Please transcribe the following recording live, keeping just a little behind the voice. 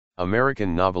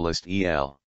American novelist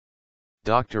E.L.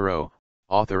 Doctorow,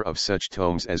 author of such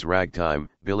tomes as Ragtime,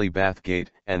 Billy Bathgate,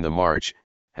 and The March,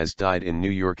 has died in New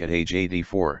York at age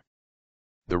 84.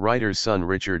 The writer's son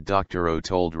Richard Doctorow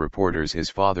told reporters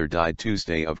his father died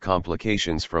Tuesday of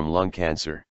complications from lung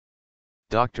cancer.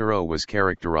 Doctorow was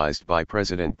characterized by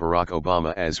President Barack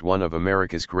Obama as one of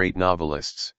America's great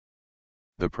novelists.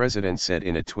 The president said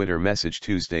in a Twitter message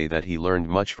Tuesday that he learned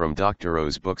much from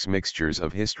Doctorow's books, mixtures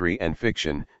of history and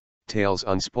fiction, tales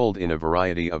unspooled in a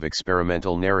variety of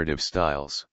experimental narrative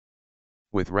styles.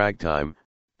 With Ragtime,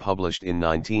 published in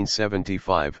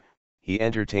 1975, he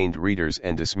entertained readers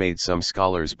and dismayed some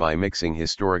scholars by mixing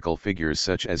historical figures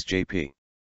such as J.P.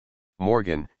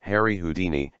 Morgan, Harry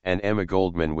Houdini, and Emma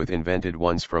Goldman with invented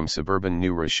ones from suburban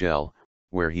New Rochelle,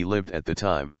 where he lived at the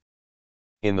time.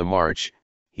 In The March,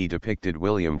 he depicted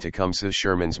William Tecumseh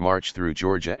Sherman's march through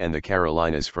Georgia and the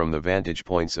Carolinas from the vantage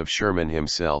points of Sherman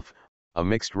himself, a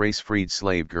mixed-race freed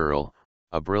slave girl,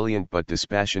 a brilliant but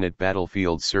dispassionate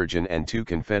battlefield surgeon, and two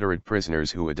Confederate prisoners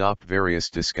who adopt various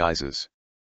disguises.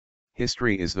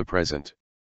 History is the present.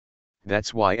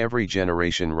 That's why every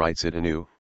generation writes it anew,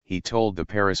 he told the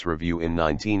Paris Review in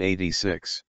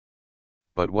 1986.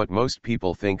 But what most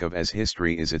people think of as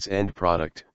history is its end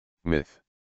product, myth.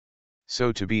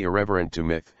 So to be irreverent to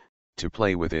myth, to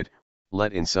play with it,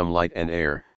 let in some light and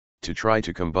air, to try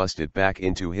to combust it back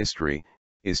into history,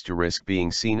 is to risk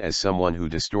being seen as someone who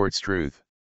distorts truth.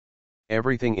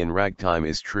 Everything in Ragtime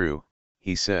is true,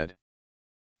 he said.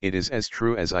 It is as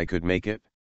true as I could make it.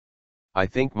 I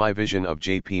think my vision of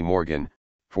J.P. Morgan,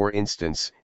 for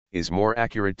instance, is more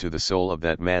accurate to the soul of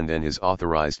that man than his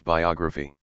authorized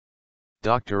biography.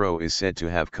 Doctorow is said to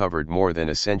have covered more than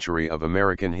a century of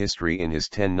American history in his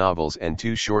 10 novels and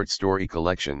 2 short story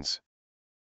collections.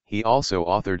 He also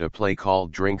authored a play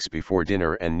called Drinks Before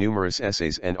Dinner and numerous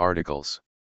essays and articles.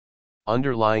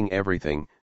 Underlying everything,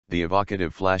 the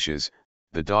evocative flashes,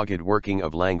 the dogged working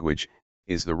of language,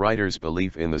 is the writer's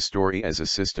belief in the story as a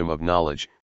system of knowledge,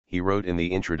 he wrote in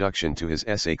the introduction to his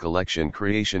essay collection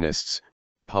Creationists,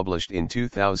 published in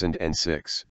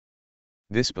 2006.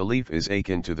 This belief is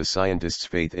akin to the scientist's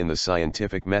faith in the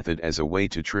scientific method as a way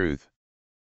to truth.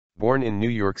 Born in New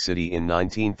York City in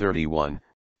 1931,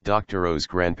 Doctorow's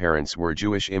grandparents were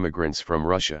Jewish immigrants from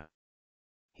Russia.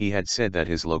 He had said that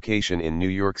his location in New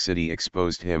York City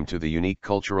exposed him to the unique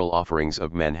cultural offerings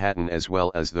of Manhattan as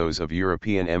well as those of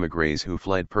European émigrés who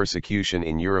fled persecution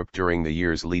in Europe during the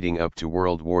years leading up to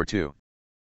World War II.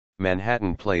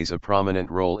 Manhattan plays a prominent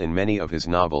role in many of his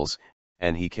novels,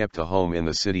 and he kept a home in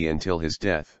the city until his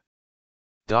death.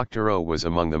 Doctorow was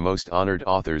among the most honored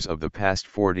authors of the past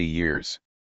 40 years.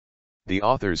 The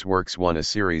author's works won a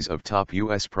series of top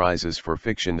U.S. prizes for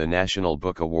fiction: the National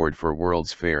Book Award for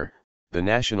World's Fair, the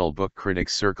National Book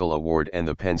Critics Circle Award, and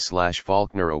the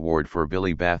PEN/Faulkner Award for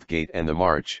Billy Bathgate and The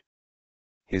March.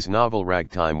 His novel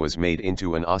Ragtime was made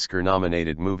into an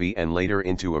Oscar-nominated movie and later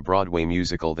into a Broadway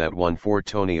musical that won 4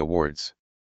 Tony Awards.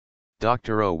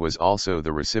 Doctorow was also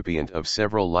the recipient of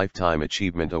several Lifetime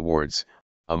Achievement Awards,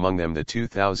 among them the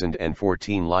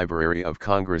 2014 Library of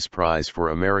Congress Prize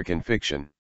for American Fiction.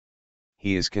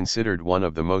 He is considered one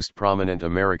of the most prominent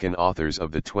American authors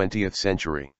of the 20th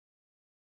century.